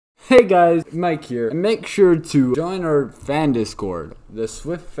Hey guys, Mike here, and make sure to join our fan Discord, the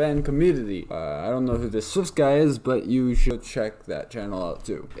Swift fan community. I don't know who this Swift guy is, but you should check that channel out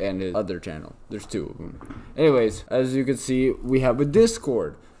too, and his other channel. There's two of them. Anyways, as you can see, we have a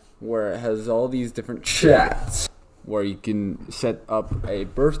Discord where it has all these different chats where you can set up a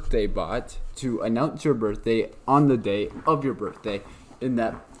birthday bot to announce your birthday on the day of your birthday in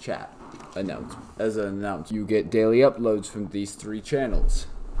that chat. As an announce, you get daily uploads from these three channels.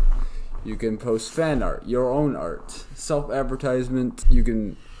 You can post fan art, your own art, self-advertisement. You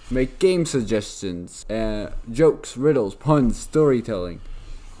can make game suggestions, jokes, riddles, puns, storytelling,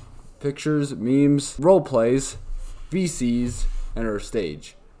 pictures, memes, role plays, VCs, and our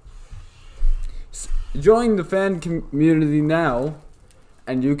stage. Join the fan community now,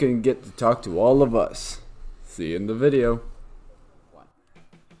 and you can get to talk to all of us. See you in the video.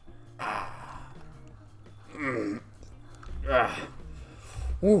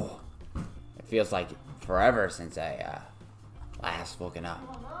 Ooh. It feels like forever since I last woken up.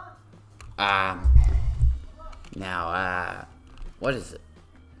 Now, what is it?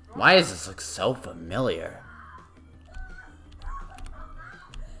 Why does this look so familiar?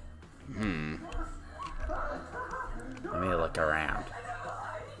 Let me look around.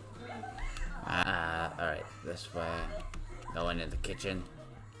 Alright, this way. Going into the kitchen.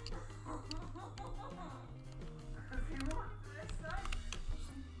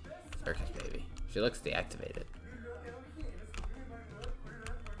 Circus baby. She looks deactivated.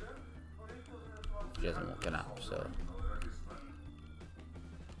 She hasn't woken up, so.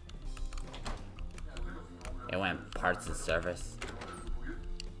 It went parts of service.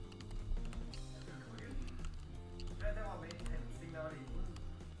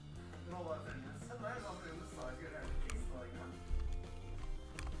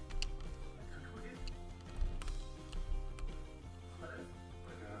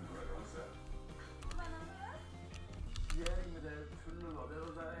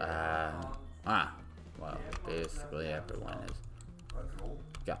 Well, basically everyone is.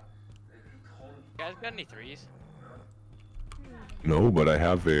 Yeah. You guys got any threes? No, but I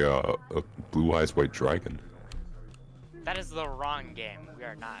have a blue eyes white dragon. That is the wrong game. We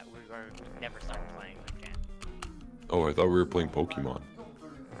are not. We never started playing again. Oh, I thought we were playing Pokemon.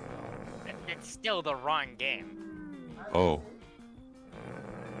 It's still the wrong game. Oh.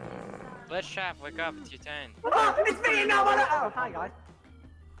 Glitchtrap, wake up. It's your turn. Oh, it's me! No, oh, hi guys.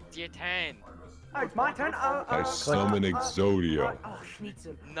 It's your turn. Oh, it's my turn. I summon Exodia. Oh,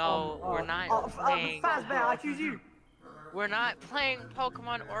 Schnitzel. No, we're not playing. Fazbear, I choose you. We're not playing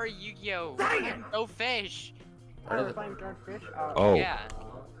Pokemon or Yu-Gi-Oh! No fish. Oh, we're playing Dark Fish. Oh. Yeah.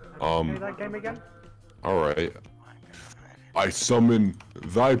 Play that game again? Alright. I summon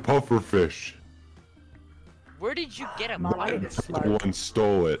thy pufferfish. Where did you get a Someone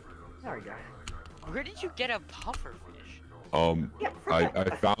stole it. There we go. Where did you get a pufferfish? I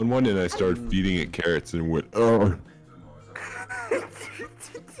found one and I started feeding it carrots and went, oh.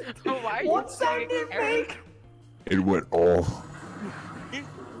 Why are What you sound did it make? It went, oh.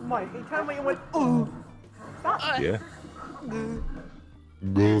 Mike, you told me it went, ooh. Stop. Yeah.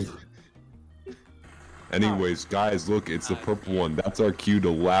 Anyways, guys, look, it's the purple one. That's our cue to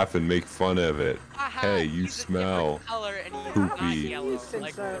laugh and make fun of it. Hey, you smell color and he's poopy. not yellow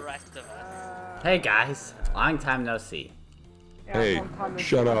like the rest of us. Hey guys, long time no see. Yeah, Hey,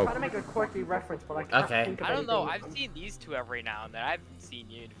 shut I'm up. trying to make a quirky reference, but I can't Okay. think of I don't know, anything. I've seen these two every now and then. I haven't seen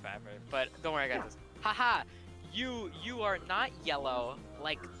you in forever. But don't worry, I got this. Haha, you are not yellow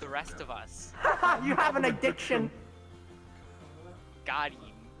like the rest of us. Haha, you have an addiction. Got him.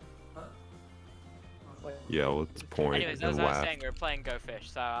 Yeah, let's point Anyways, as and I was laugh. saying, we were playing Go Fish,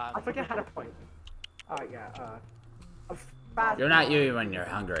 so I think I had a point. Yeah, You're not you when you're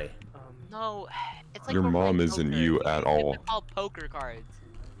hungry. no, it's like Your we're mom playing isn't poker. you at all. They're called poker cards.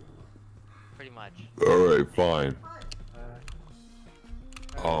 Pretty much. Alright, fine.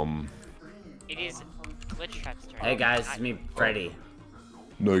 It is Glitchtrap's turn. Hey guys, it's me, Freddy.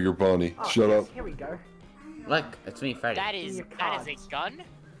 No, you're Bonnie. Oh, Shut yes, up. Here we go. Look, it's me, Freddy. That is a gun?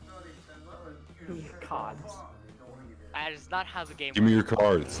 Cards. That is not how the game Give me your works.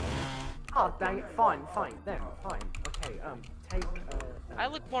 cards. Oh, dang it. Fine. Then, fine. Okay, take, I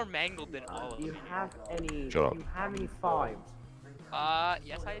look more mangled than all of do you you. have any, Shut up. do you have any fives?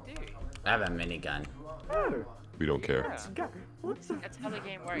 Yes I do. I have a minigun. Oh, We don't care. Yeah. go. What's the... That's how the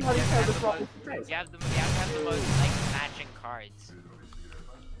game works. How do you You know have this to rock have is the face? most, you have to have the most like matching cards.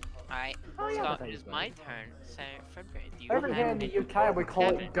 Alright, Oh, yeah, so but it is my turn. So Fredbear, do you Over have here in the any UK, we call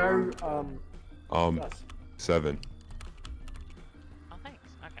it go, yes. 7. Oh thanks.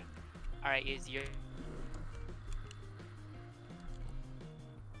 Okay. Alright, is your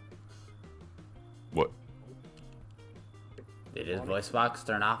his voice box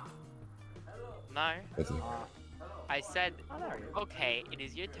turn off? No. That's I said, Oh, there you go. okay, it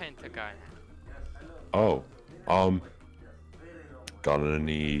is your turn to go. Oh, got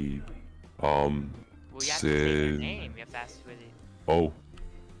any, Well, you have to say your Sid. name. You have to ask who it is. Oh,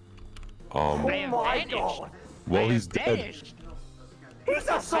 Oh I have my vanished. god! well, I he's have dead. vanished. He's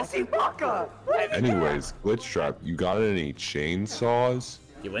a saucy fucker! Anyways, Glitchtrap, you got any chainsaws?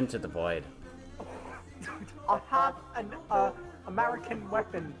 You went to the void. I have an American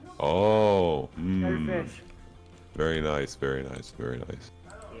weapon. Oh, No fish. very nice, very nice, very nice.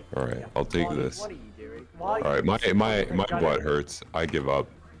 All right, I'll take Bonnie, this. What are you doing? Why All right, my butt hurts. I give up.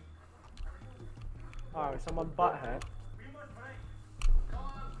 Oh, someone butt hurt.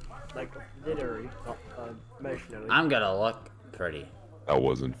 Like literally, not emotionally. I'm gonna look pretty. That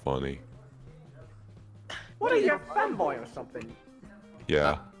wasn't funny. What are you, a fanboy or something?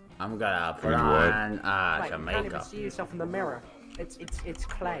 Yeah. I'm gonna put You what? on Like, you can't even Jamaica. see yourself in the mirror. It's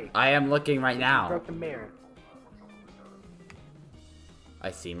clay. I am looking right now. Broke the mirror. I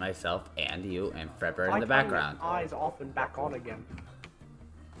see myself and you and Fredbear in I the turn background. your eyes off and back on again.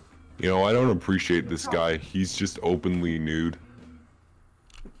 You know, I don't appreciate this guy. He's just openly nude.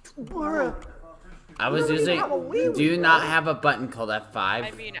 I was You don't even using. have a wee Do you wee, not bro. have a button called F5?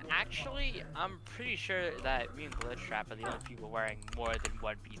 I mean, actually, I'm pretty sure that me and Glitchtrap are the only people wearing more than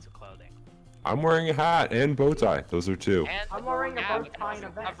one piece of clothing. I'm wearing a hat and bow tie. Those are two. And I'm wearing a yeah, bow but tie it and a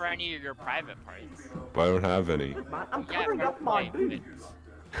doesn't vest. cover any of your private parts. But I don't have any. Man, I'm Yeah, covering up my right, but- boobs.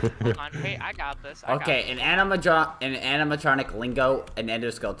 Hold on, hey, I got this. I got Okay, this. in animatronic lingo, an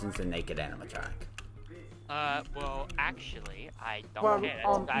endoskeleton's a naked animatronic. Well, actually, I don't Well, care.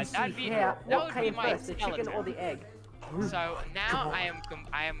 you That'd see be, here, that what would be came my first, the chicken or skeleton. the egg? So now I'm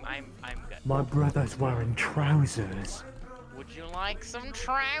good. My brother's wearing trousers. Would you like some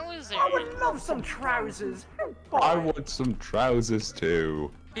trousers? I would love some trousers. I want some trousers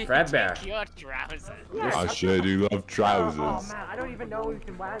too. Fredbear. Take your trousers. Yes, I I've sure got- do love Oh trousers. man, I don't even know who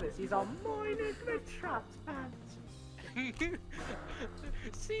can wear this. These are mine and Glitchtrap's pants.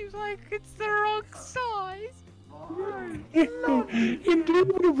 Seems like it's the wrong size.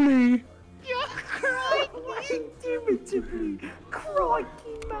 Indubitably. You're crying. Indubitably. Crikey,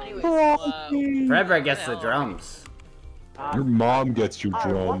 man. Anyways, Fredbear gets the drums. Your mom gets your Oh, what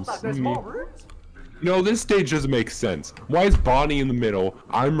drums. the? There's more rooms? No, this stage doesn't make sense. Why is Bonnie in the middle?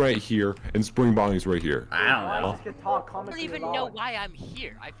 I'm right here, and Spring Bonnie's right here. I don't Why know. is this guitar I comically don't even large? know why I'm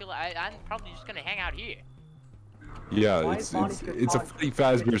here. I feel like I'm probably just gonna hang out here. Yeah, Why it's is Bonnie's it's a guitar- Freddy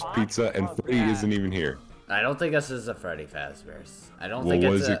Fazbear's guitar? pizza, and Oh, Freddy yeah. isn't even here. I don't think this is a Freddy Fazbear's. I don't Well, think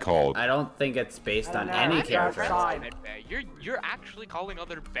what it's is it called? I don't think it's based I don't on know. any I'm character. outside. Fredbear. You're actually calling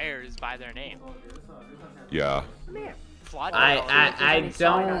other bears by their name. Yeah. Come here. Flawed I bear. There's any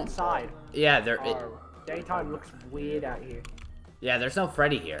sign don't. outside. Yeah, Oh, daytime looks weird out here. yeah, there's no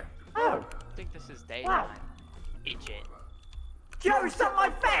Freddy here. Oh, I think this is wow. daytime. Idiot. Joe's on my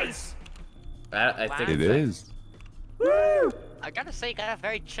face! I think It it's is. Woo! I gotta say, you got a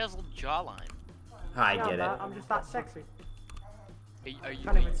very chiseled jawline. I Yeah, get man, it. I'm just that sexy. Are you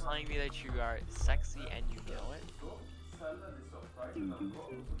Can't even- telling me that you are sexy and you know it?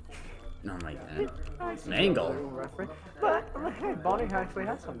 Oh my god. I see Mangle. a little reference. But hey, Bonnie actually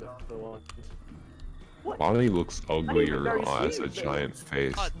has some for once. What? Bonnie looks uglier very as a sweet, but- giant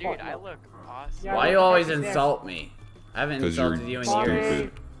face. Oh, dude, I look awesome. Yeah. Why you always insult me? I haven't 'Cause you're insulted you in Bonnie. years.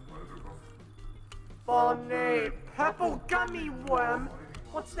 stupid. Bonnie, purple gummy worm.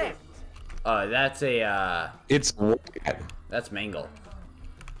 What's that? Oh, that's a It's a rat. that's Mangle.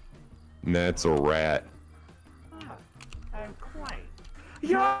 That's a rat. Ah, and quite.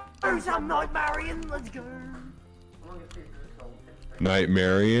 Yo, some Nightmarione, let's go.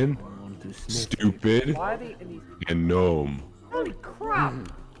 Nightmarione, stupid, Why are they in these? and gnome. Holy crap!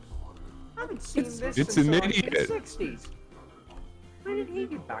 I haven't seen this it's since an the idiot. 1960s. When did he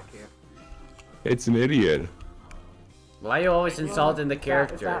get back here? It's an idiot. Why you always insulting the Is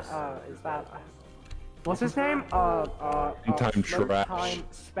characters? that, what's his name? Time Slow Trash. Time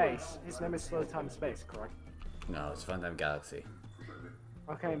Space. His name is Slow Time Space, correct? No, it's Funtime Galaxy.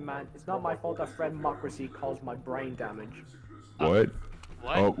 Okay, man, it's not my fault that Fred Muckracy caused my brain damage. What?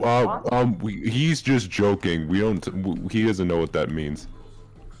 What? He's just joking. We don't. He doesn't know what that means.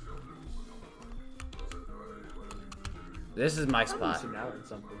 This is my I'm spot. missing out on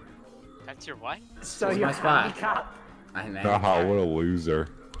something. That's your what? So This is you're my spot. handicapped. I know. Haha, what a loser.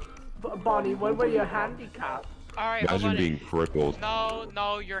 Bonnie, when were you handicapped? Alright, hold Imagine on. being crippled.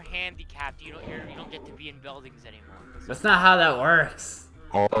 No, you're handicapped. You don't get to be in buildings anymore. That's not how that works.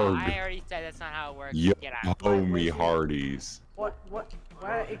 I Arg. already said that's not how it works. Yo, Get out. me hearties. Where,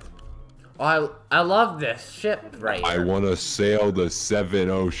 Oh, I love this ship right I here. want to sail the 7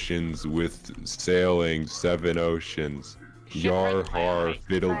 oceans with sailing 7 oceans. Yar har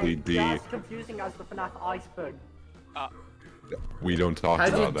fiddly dee. Just confusing as the FNAF iceberg. We don't talk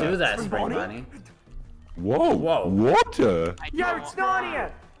How'd you about do that. that, Spring Bunny? Whoa! Whoa. Water! Yo, it's not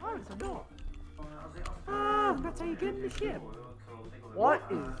here! Oh, it's not. Ah, that's how you get in the ship. What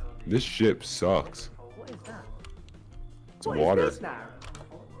is... This ship sucks. What is that? It's What water. is this now?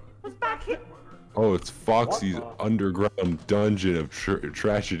 What's back here? Oh, it's Foxy's What the- underground dungeon of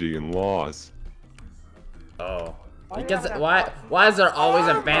tragedy and loss. Oh. Why Because do you have why is there always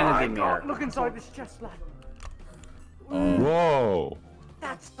Oh a vanity my mirror? God, look inside this chest, lad. Whoa!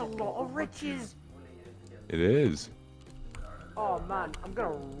 That's a lot of riches. It is. Oh man, I'm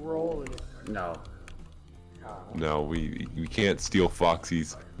gonna roll in it. No. No, we can't steal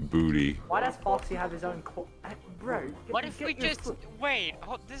Foxy's booty. Why does Foxy have his own bro? What if we just wait?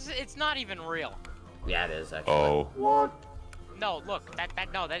 It's not even real. Yeah, it is actually. Oh. What? No, look,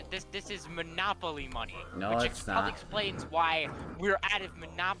 this is Monopoly money. No, which it's not. explains why we're out of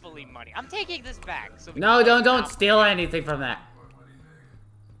Monopoly money. I'm taking this back. So we No, can play don't Monopoly. steal anything from that.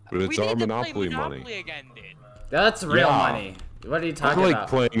 But it's we our need to play Monopoly Monopoly money. again, dude. That's real Yeah. money. What are you I talking like about?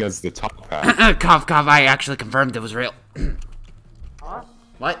 playing as the top half. Cough, cough. I actually confirmed it was real. Huh?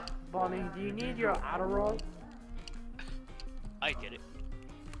 What? Bonnie, do you need your Adderall? I get it.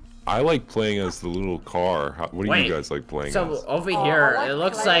 I like playing as the little car. What do Wait, you guys like playing So as? over Oh, here, I it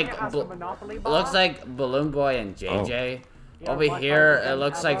looks playing like it as a Monopoly it bar. looks like Balloon Boy and JJ. Yeah, Over my here, favorite it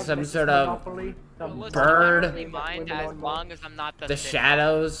looks ever, like some this is sort of Monopoly, the Listen, bird. I don't really mind as long as I'm not the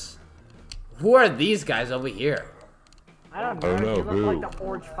shadows. Who are these guys over here? I don't I don't know. know, You look who? like the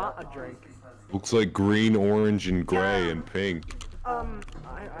orange Fanta drink. Looks like green, orange, and gray and pink. I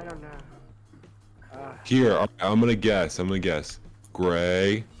don't know. Here, I'm gonna guess.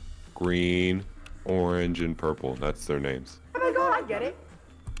 Gray, green, orange, and purple. That's their names. Oh my god, I get it.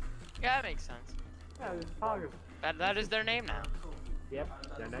 Yeah, that makes sense. Yeah, there's poggers. That is their name now.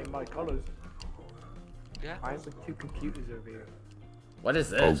 Yep, they're named by colors. Yeah. Why is there 2 computers over here? What is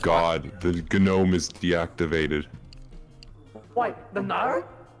this? Oh god, the gnome is deactivated. Wait, the gnome?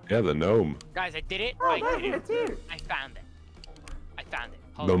 Yeah, the gnome. Guys, I did it. Oh, I there, did it. it's here. I found it.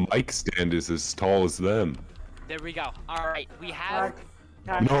 Hold The on. mic stand is as tall as them. There we go. All right, we have.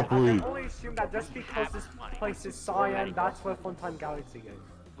 I No, can wait. only assume that just because Have this money. place is cyan, that's where Funtime Galaxy is.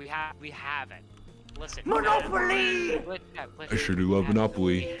 We have it. Listen. Monopoly! I sure do love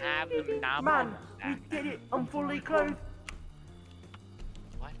Monopoly. We have the Monopoly. Man, we did it! I'm fully clothed!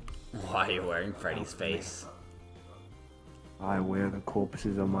 What? Why are you wearing Freddy's face? I wear the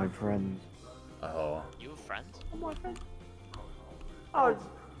corpses of my friends. Oh. You have friends? Oh, my friends? Oh, it's...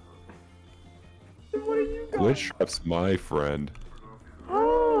 What are you guys? Glitchtrap's my friend.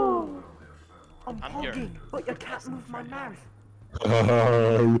 Oh! I'm I'm here. hogging, but you can't move my mouth.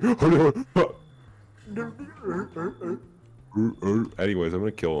 Anyways, I'm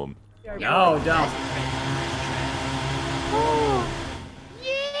gonna kill him. No, don't.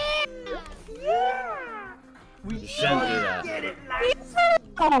 We shouldn't do that. Get it, lads!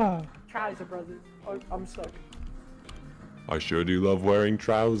 Trouser brothers. Oh, I'm stuck. I sure do love wearing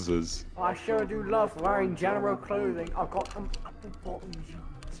trousers. I sure do love wearing general clothing. I've got them apple bottom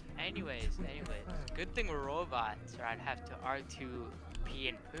jeans. Anyways. Good thing we're robots, or I'd have to R2 pee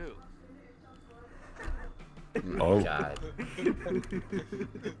and poo. Oh, God.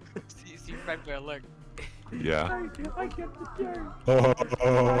 see Fredbear, look. yeah. I get the joke.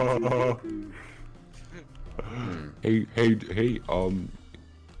 Hey,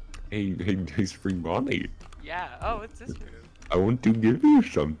 Spring Bonnie. Yeah. Oh, what's this? I want to give you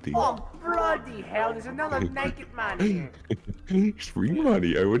something. Oh, bloody hell, there's another naked man here. Spring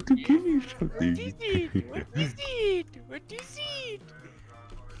Bonnie, I want to give you something. What is it?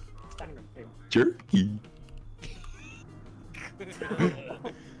 Standing up him. Jerky.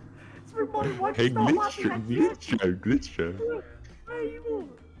 Spring Bonnie, Hey, stop laughing at you? Glitchtrap. Hey, you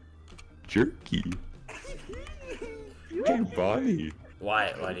Jerky. Hey, Bonnie.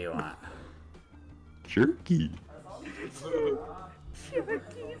 What do you want? Jerky.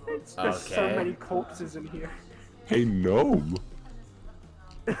 There's so many corpses in here. Hey, gnome.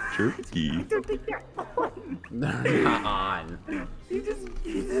 Jerky. I don't think they're on. They're not on. You just...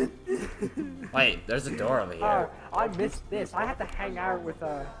 Wait, there's a door over here. I missed this. I had to hang out with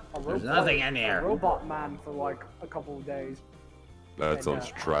a There's nothing in here. a robot man for like a couple of days. That sounds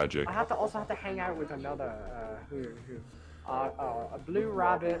tragic. I also have to hang out with another a blue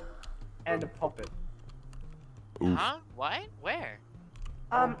rabbit and a puppet. Oof. Huh? What? Where?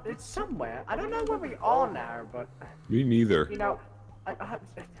 It's somewhere. I don't know where we are now, but Me neither. you know,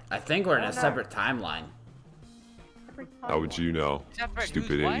 I think we're in a separate timeline. How would you know? Separate Stupid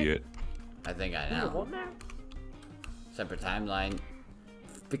who's what? idiot. I think I What know. now? Separate timeline.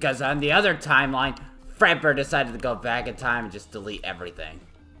 Because on the other timeline, Fredbear decided to go back in time and just delete everything.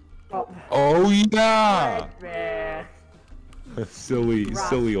 Oh yeah! Fredbear.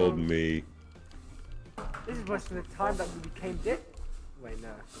 silly old me. This is most of the time that we became dick. Wait, no.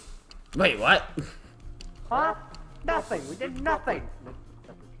 Wait, what? Huh? Nothing. We did nothing.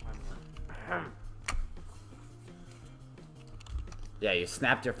 Yeah, you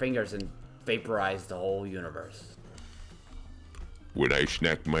snapped your fingers and vaporized the whole universe. When I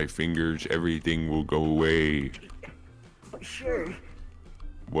snap my fingers, everything will go away. Sure.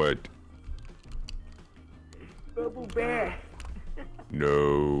 What? Bubble bear.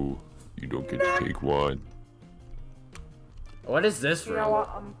 No, you don't get to take one. What is this You know room? what?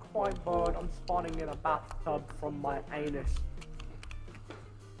 I'm quite bored. I'm spawning in a bathtub from my anus.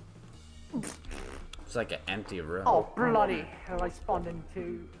 It's like an empty room. Oh, bloody hell, I spawned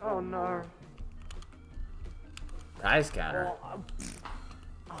into... Oh, no. Prize counter.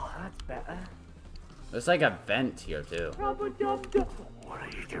 Oh, that's better. There's like a vent here too. Rub-a-dub-dub. What are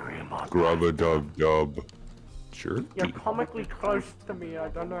you doing, man? Grub a dub dub. Sure. You're comically close to me. I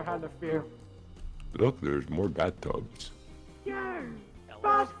don't know how to feel. Look, there's more bathtubs. Yeah.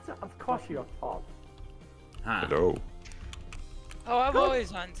 Bathtub. Of course you're top. Huh. Hello. Oh, I'm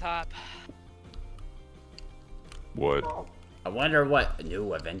always on top. What? Oh, I wonder what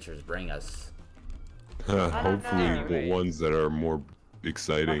new adventures bring us. Hopefully know. the ones that are more I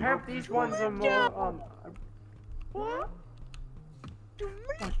exciting. hope these ones are more, What?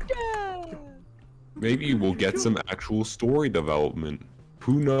 Maybe we'll get some actual story development.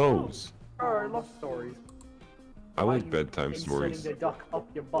 Who knows? Oh, I love stories. I Why like you bedtime inserting stories. the duck up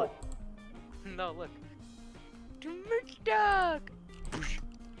your butt. No, look. Too much dog.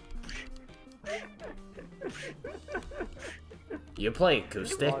 You play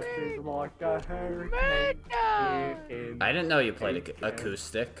acoustic? Life is like a hurricane. I didn't know you played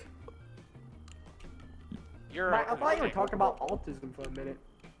acoustic. You're. I thought you were talking about autism for a minute.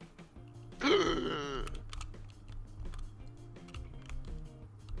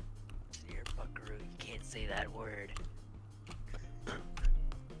 You're buckaroo. You can't say that word.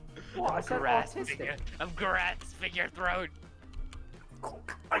 What? I said autistic. I'm grasping your throat.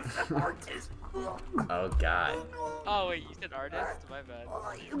 I said autism. Oh god. Oh wait, you said artist? My bad.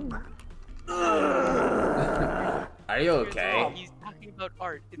 Are you okay? He's talking about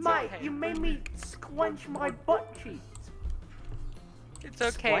art. It's Mate, okay. you made me squench my butt cheeks. It's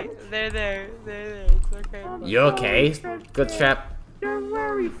okay. Squint? They're there. It's okay. You okay? Glitchtrap? Don't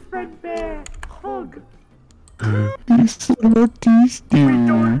worry, Fredbear. Hug. He's so autistic. We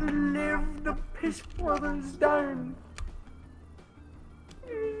don't live the Piss Brothers down.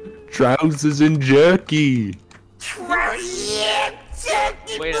 Trousers and jerky.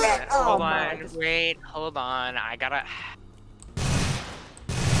 Wait a minute. Oh Hold my on. God. Wait. Hold on. I gotta.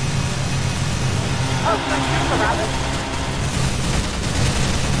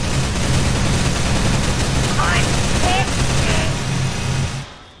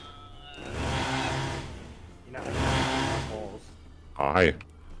 You know, balls. Hi.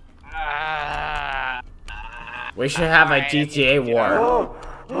 We should have a GTA war.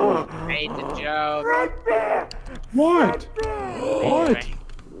 Made the joke. Fredbear! What? What?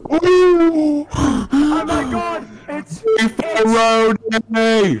 Oh my god! It's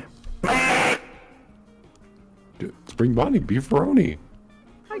Beefaroni! Spring Bonnie, beefaroni.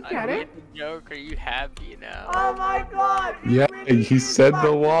 I I get made it. the joke. Are you happy now? Oh my god! you Yeah, really he said the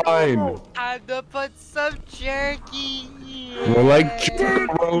fucking line. know. Time to put some jerky. More like No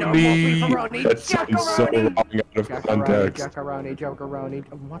more Jacaroni. beefaroni, That sounds so Jacaroni. wrong out of context. Jokeroni.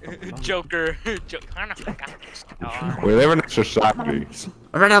 What the fuck? Joker. We live in a society.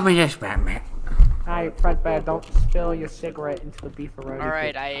 Riddle me this, Batman. Hey, Fredbear, don't spill your cigarette into the beefaroni.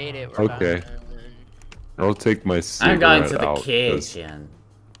 Alright, I ate it. We're Okay. done. I'll take my I'm cigarette going to the out. 'cause- kitchen.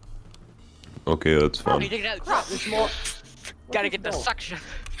 Okay, that's Oh, fun. you take it out. Crap, there's more. Gotta get the suction.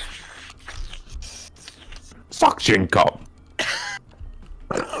 Suction cup.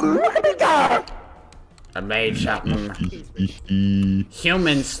 I made something.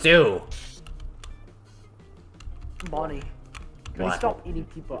 Human stew. Bonnie, can What? you stop eating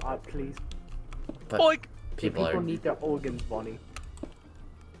people out, please? But Boink. people are need their organs, Bonnie.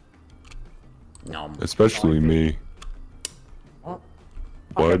 no. Especially me. What?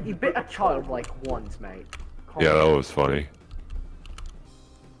 What? Okay, you bit a child like once, mate. Calm Yeah, down. that was funny.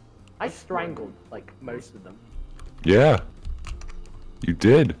 I strangled like most of them. Yeah. You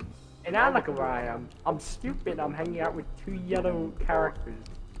did. in Anarchy where I am, I'm stupid. I'm hanging out with 2 yellow characters.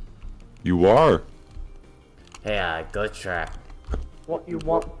 You are. Hey, Glitchtrap. What you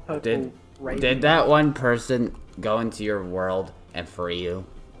want, purple raven? Did that one person go into your world and free you?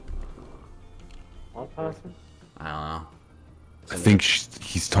 One person? I don't know. I think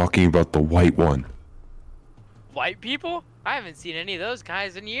he's talking about the white one. White people? I haven't seen any of those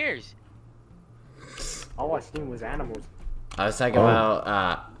guys in years. All I seen was animals. I was talking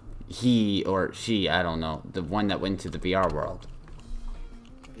about he or she, I don't know, the one that went to the VR world.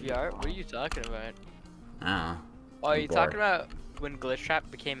 VR? What are you talking about? I don't know. Oh, are you bored. talking about when Glitchtrap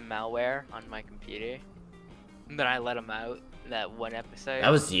became malware on my computer? And then I let him out in that one episode. That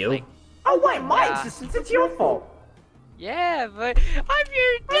was you? Like, Oh wait, my Yeah. existence, it's your fault! yeah, but I'm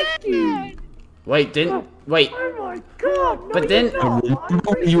your dad! Wait, wait. Oh my god! No, But then- you're not.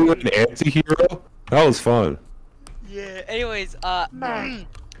 Remember when you were an anti-hero? That was fun. Yeah, anyways, Man.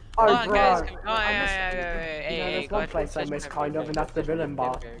 Come Oh, on, bro. guys, come on, I miss- hey, you know, there's one place I miss kind of, and that's the villain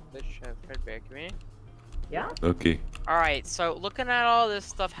bar. Fredbear, come here. Yeah? Okay. Alright, so looking at all this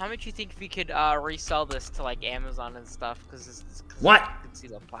stuff, how much you think we could resell this to like Amazon and stuff? Cause What? You can see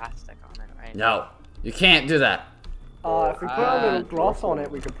the plastic on it, right? No. You can't do that. If we put a little gloss on it,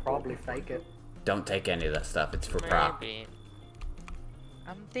 we could probably fake it. Don't take any of that stuff. It's for prop. Maybe.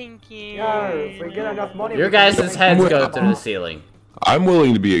 I'm thinking. Yeah, if we get enough money. Your we can guys' fake heads it. go through the ceiling. I'm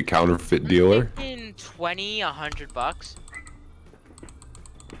willing to be a counterfeit dealer. I'm thinking 20, $100.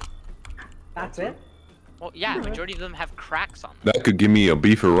 That's it? Well, yeah, majority of them have cracks on them. That could give me a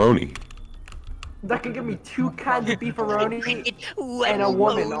beefaroni. That can give me 2 cans of beefaroni and a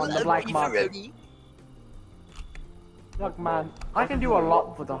woman on the black market. Look, man, I can do a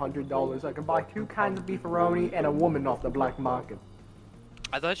lot for the $100. I can buy 2 cans of beefaroni and a woman off the black market.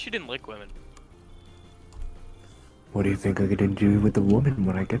 I thought she didn't like women. What do you think I'm gonna do with the woman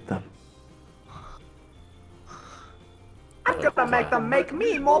when I get them? I'm gonna make them make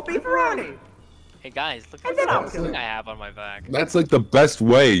me more beefaroni! Hey guys, look And at then I'll this kill thing you. I have on my back. That's like the best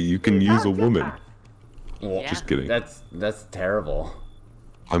way you can use a woman. Well, Yeah. Just kidding. That's terrible.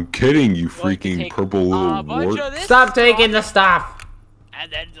 I'm kidding, you Well, you can freaking take purple a little bunch wart. of this Stop taking the stuff.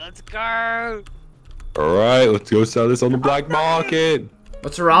 and then let's go. Alright, let's go sell this on the black market.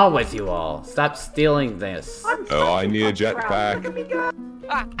 What's wrong with you all? Stop stealing this. Oh, I need a jetpack. Look at me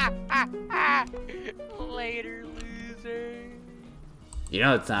go! Later, loser. You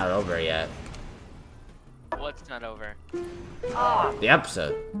know it's not over yet. What's not over? The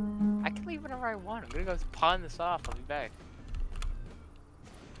episode. I can leave whenever I want. I'm gonna go pawn this off. I'll be back.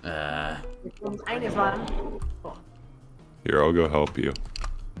 Ain't man. Here, I'll go help you.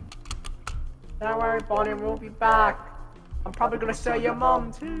 Don't worry, Bonnie, we'll be back. I'm probably gonna sell your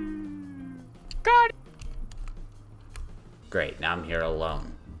mom too. God. Great, now I'm here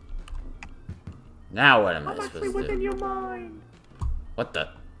alone. Now what am I I'm actually supposed to within do? your mind. What the?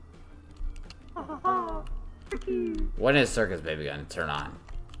 Ha ha ha. Tricky. When is Circus Baby gonna turn on?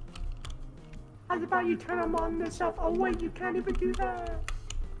 How's about you turn them on yourself? Oh wait, you can't even do that.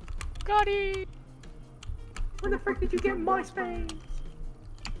 Got it. When the frick did you get MySpace?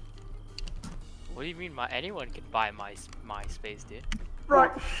 What do you mean? Anyone can buy MySpace, dude. Right,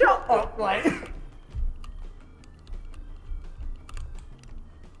 shut up, like.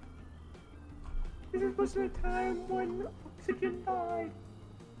 This was the time when Oxygen died.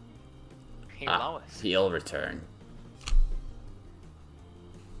 Hey, Ah, Lois. he'll return.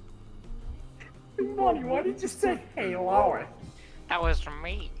 Bonnie, why did you say hey, Lois? That was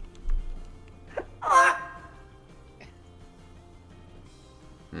me.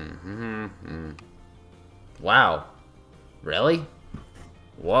 Wow. Really?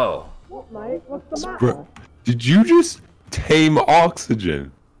 Whoa. What, mate? What's the matter? Bro, did you just tame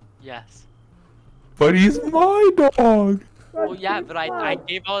Oxygen? Yes. But he's my dog. Well, yeah, but I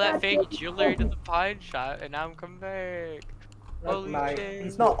gave all that fake jewelry to the pawn shop, and now I'm coming back. Look, Holy mate, shit.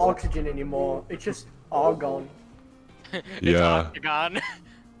 it's not Oxygen anymore. It's just argon. It's Yeah. Octagon.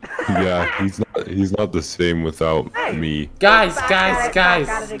 Yeah, he's not the same without me. Guys, Back guys, at it, guys,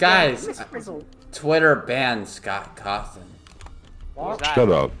 back at it again. guys. Miss Frizzle. Twitter banned Scott Cawthon. Who's that? Shut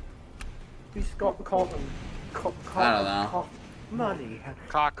up. Who's Scott Cawthon? I don't know. Money.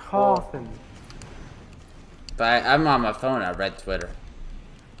 Cock. Cawthon. But I'm on my phone. I read Twitter.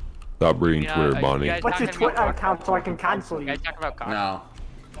 Stop reading Yeah, Twitter, you Bonnie. guys What's your talking about Twitter cock? account so I can cancel You you? guys talking about cock? No.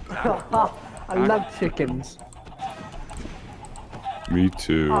 I love chickens. Me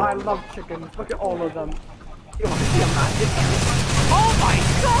too. Oh, I love chickens. Look at all of them. You want to see a magic? Oh my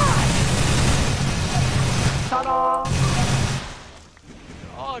god! Ta-da!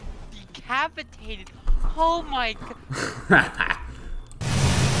 Oh, decapitated. Oh my god.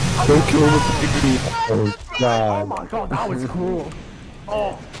 Don't kill the baby. Oh Oh god. my god, that was cool.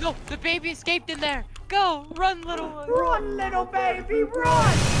 Oh, No, the baby escaped in there. Go, run, little one. run, little baby,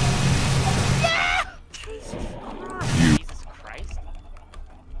 run! Jesus Christ.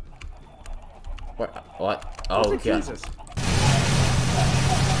 What? Oh, What's yeah. Jesus?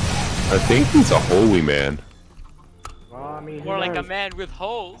 I think he's a holy man. Well, I mean, More like a man with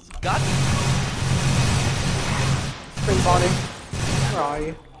holes. Got Spring Bonnie. Where are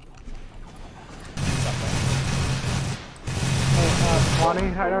you? Hey,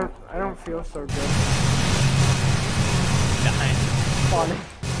 Bonnie, I don't feel so good.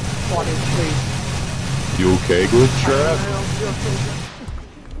 Bonnie, please. You okay, I Glitchtrap? don't feel so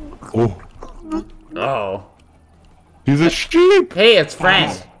good. Oh, Oh. he's a sheep. Hey, it's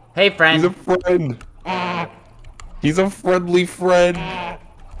friend. Hey, He's friend. a friend. He's a friendly friend.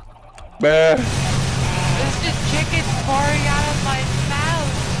 Bah. There's just chickens pouring out of my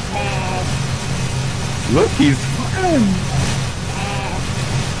mouth. Look, he's friend.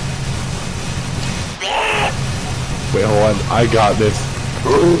 Wait, hold on. I got this.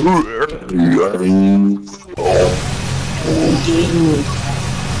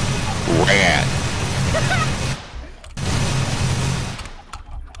 Rat.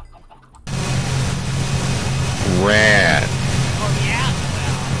 Rat.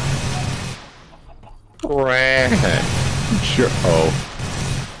 Rat. Sure. Oh.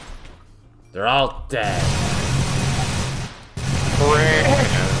 They're all dead. Rat.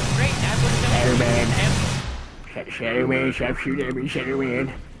 Great, Shadowman, sharpshooter, every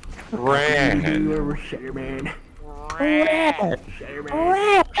Shadowman. Rat. Shadowman.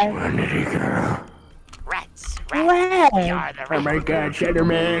 Run, little girl. Rats, rats. We are the Oh my god,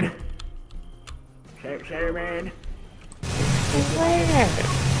 Shadowman. Shadowman.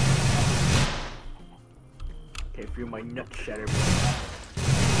 Okay, feel my nuts, Shadowman.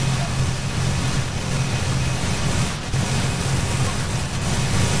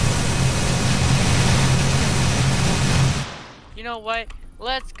 You know what?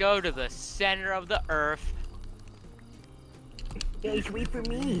 Let's go to the center of the earth. Guys, wait for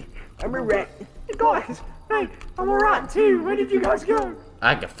me. I'm a rat. Hey guys, hey, I'm a rat too. Where did you guys go?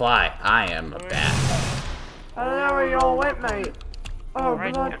 I can fly. I am a bat. I don't know where you all went, mate. Oh,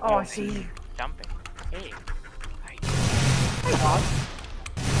 Right, blood. yeah, Oh, I yeah. see you. Jumping. Hey. Hey, guys.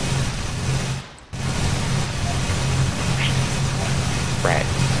 Rat.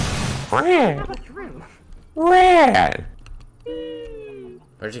 Rat. How much room? Rat.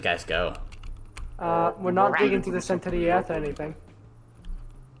 Where'd you guys go? We're not digging to the center of the earth or anything.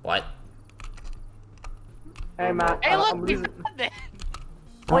 What? Hey, Matt. Hey, look, I'm we losing. found it.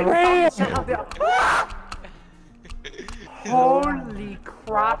 Wait, we found the center of the earth. Holy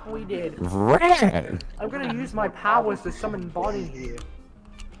crap, we did. Rat. I'm gonna use my powers to summon Bonnie here.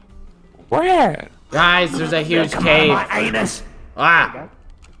 Rat. Guys, there's a huge cave. My anus. Ah!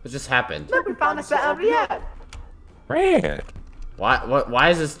 What just happened? Look, we found the center of the earth. Rat. Why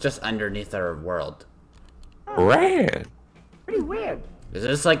is this just underneath our world? Rat. Pretty weird. Is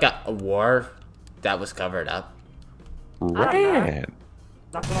this like a war that was covered up? Rat.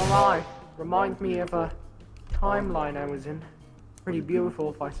 Not gonna lie. Reminds me of a timeline I was in. Pretty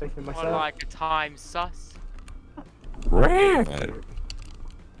beautiful if I say so More myself. like a time sus. Rat.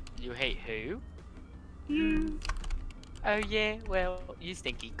 You hate who? You. Oh yeah, well, you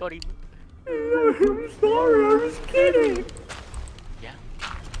stinky. Got him. I'm sorry, I was kidding. Yeah.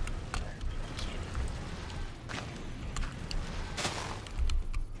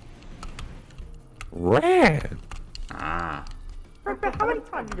 Rat. Ah. Fredbear, how many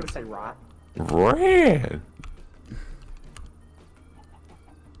times are you gonna say rat? Rat.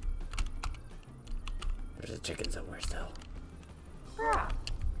 There's a chicken somewhere still. Rat.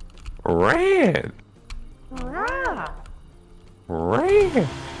 Rat. Rat. Rat.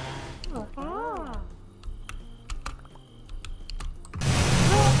 Ah.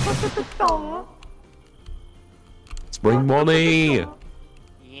 Spring money.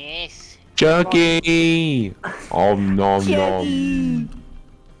 Yes. Duckie. Oh nom nom.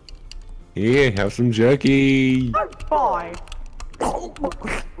 Here, have some Duckie. Bye.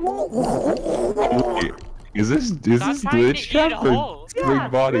 Is this Stop trying to eat a Glitchtrap or hole. Spring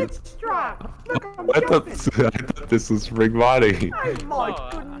Body? Glitchtrap. Look, I'm I thought jumping. this was Spring Body. Oh my Oh.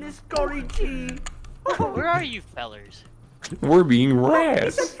 goodness, golly gee. Where are you fellers? We're being He said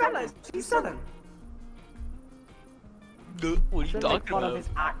rats. fellas, he said them. What are you Shouldn't make talking fun of about? his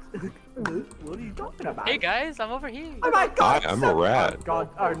act. What are you talking about? Hey guys, I'm over here. Oh my god! I'm a rat. Oh god,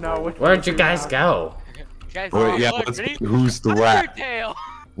 oh no. Where'd you guys go? You guys, Wait, yeah, look, let's ready? pick who's the rat. Undertale.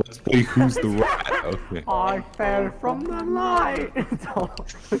 Let's play Who's the Rat. Okay. I fell from the light.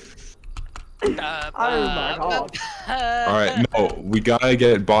 Oh my god. Alright, no, we gotta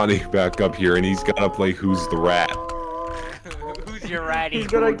get Bonnie back up here, and he's gotta play Who's the Rat. Who's your ratty? He's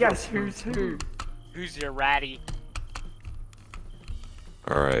gonna guess who's who. Who's your ratty?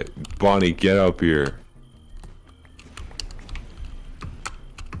 Alright, Bonnie, get up here.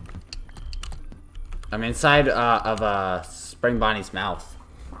 I'm inside of Spring Bonnie's mouth.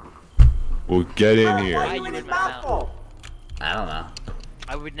 Well, get in Why are here. you in his mouth for? I don't know.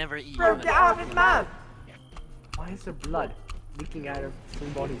 I would never eat Bro, you. get out of his mouth! Why is there blood leaking out of Spring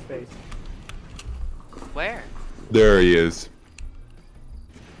Bonnie's face? Where? There he is.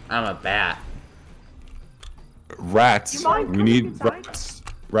 I'm a bat. Rats. You mind We coming need inside? rats.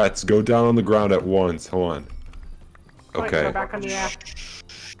 Rats, go down on the ground at once. Hold on. Right, Okay. go back on the air.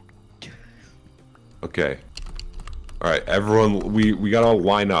 Okay. Alright, everyone, we gotta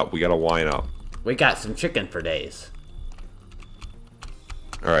line up. We gotta line up. We got some chicken for days.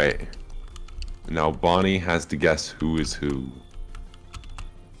 Alright. Now Bonnie has to guess who is who.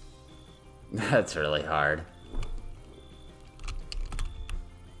 That's really hard.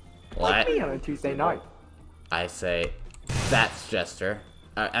 Like What? me on a Tuesday night. I say that's Jester.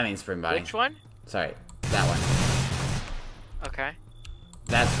 I mean Spring Bonnie. Which one? Sorry, that one. Okay.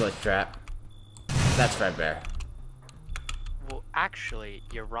 That's Glitchtrap. That's Fredbear. Well, actually,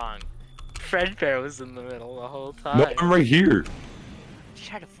 you're wrong. Fredbear was in the middle the whole time. No, I'm right here. You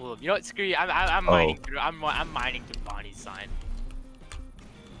tried to fool him. You know what? Screw you. I'm Oh. mining through. I'm mining through Bonnie's sign.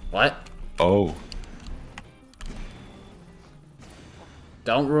 What? Oh.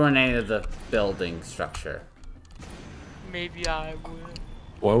 Don't ruin any of the building structure. Maybe I would.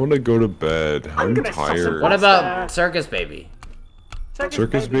 Well, I wanna go to bed. I'm gonna suss tired. What What's about Circus Baby?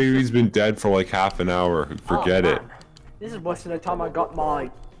 Circus Baby's been dead for like half an hour. Forget it. Man. This is worse than the time I got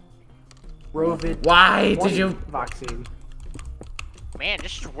my Rovid Why did you? vaccine. Man,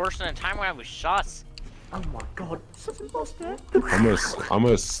 this is worse than the time when I was shots. Oh my god, something lost there. I'm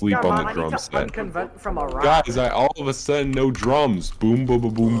gonna sleep Yeah, on man, the I drum need to set. unconvert from a rat. Guys, I all of a sudden no drums. Boom, boom,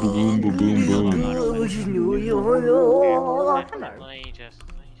 boom, boom, boom, boom, boom, boom. Let me just.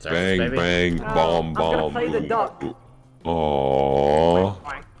 Circus Bang, Baby? bang, bomb, I'm gonna bomb. play the boom, duck. boom. Aww.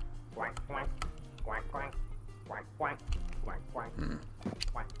 Quack, quack, quack, quack, quack, quack, quack, quack, quack,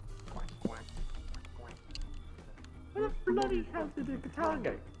 quack, quack, quack, quack. Where the bloody hell did the guitar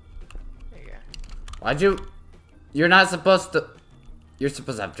go? There you go. Why'd you? You're not supposed to. You're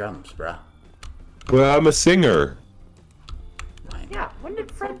supposed to have drums, bruh. Well, I'm a singer. Yeah, when did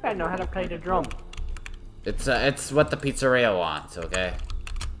Fredbear know how to play the drum? It's what the pizzeria wants, okay?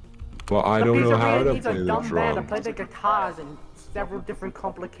 Well, I The don't know how pizzeria to needs play a the dumb band to drums. play the guitars in several different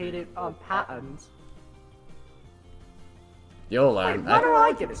complicated patterns. You'll Wait, learn. why do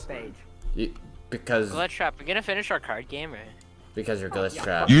I get a stage? Because Glitchtrap, we're gonna finish our card game, right? you're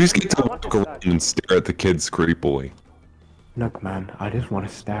Glitchtrap. You just get to walk around and stare at the kids creepily. Look, man, I just want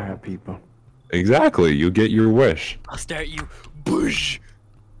to stare at people. Exactly, you get your wish. I'll stare at you. Bush.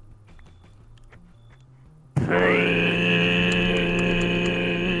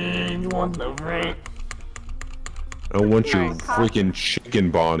 You want the ring? I don't want your freaking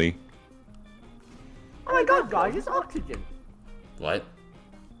chicken, Bonnie. Oh my god, guys, it's oxygen. What?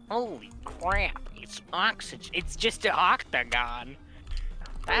 Holy crap! It's oxygen. It's just an octagon.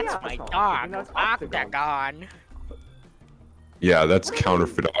 That's yeah, my it's not dog. oxygen, that's octagon. Octagon. Yeah, that's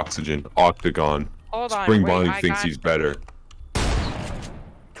counterfeit oxygen. Octagon. Hold on. Spring wait, Bonnie I thinks got- he's better.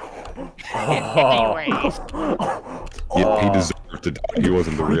 Anyways, Yeah, he deserved to die. He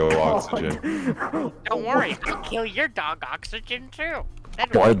wasn't the real oxygen. don't worry. I'll kill your dog oxygen too.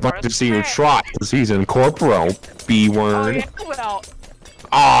 That'd Well, be I'd like worth to see him it. try, because he's in corporal. Oh B-word. yeah, well.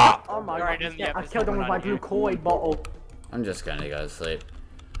 Ah! Oh my Alright, god, in the yeah, I episode killed him we're with not my blue here. Kool-Aid bottle. I'm just gonna go to sleep.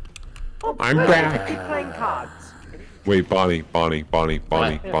 I'm I back. keep playing cards. Wait, Bonnie. Yeah, Bonnie.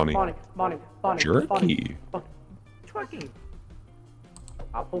 Bonnie, Jerky. Twerking.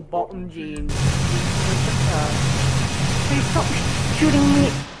 Apple bottom jeans. Hey, stop shooting me,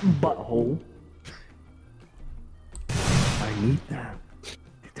 butthole. I need them to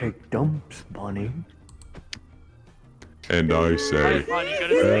take dumps, Bonnie. And I say, Bonnie, go to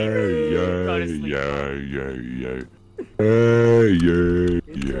sleep. hey, Go to yeah, sleep. yeah, yeah, yeah. Hey, yeah,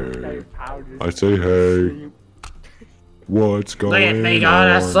 yeah. I say, hey, what's Look going at on? me going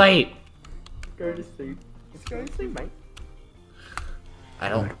to sleep. Go to sleep. Just go to sleep, mate. I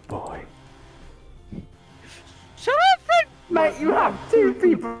don't. Good boy. Shut up, Fred. Mate, you have two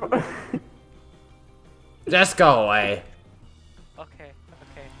people. Just go away. Okay.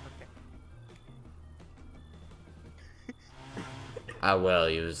 I will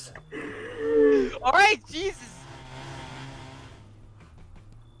use. Alright, Jesus!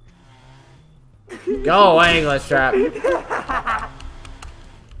 Go away, Glitchtrap.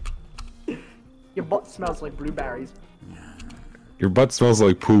 Your butt smells like blueberries. Your butt smells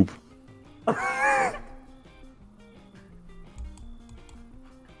like poop.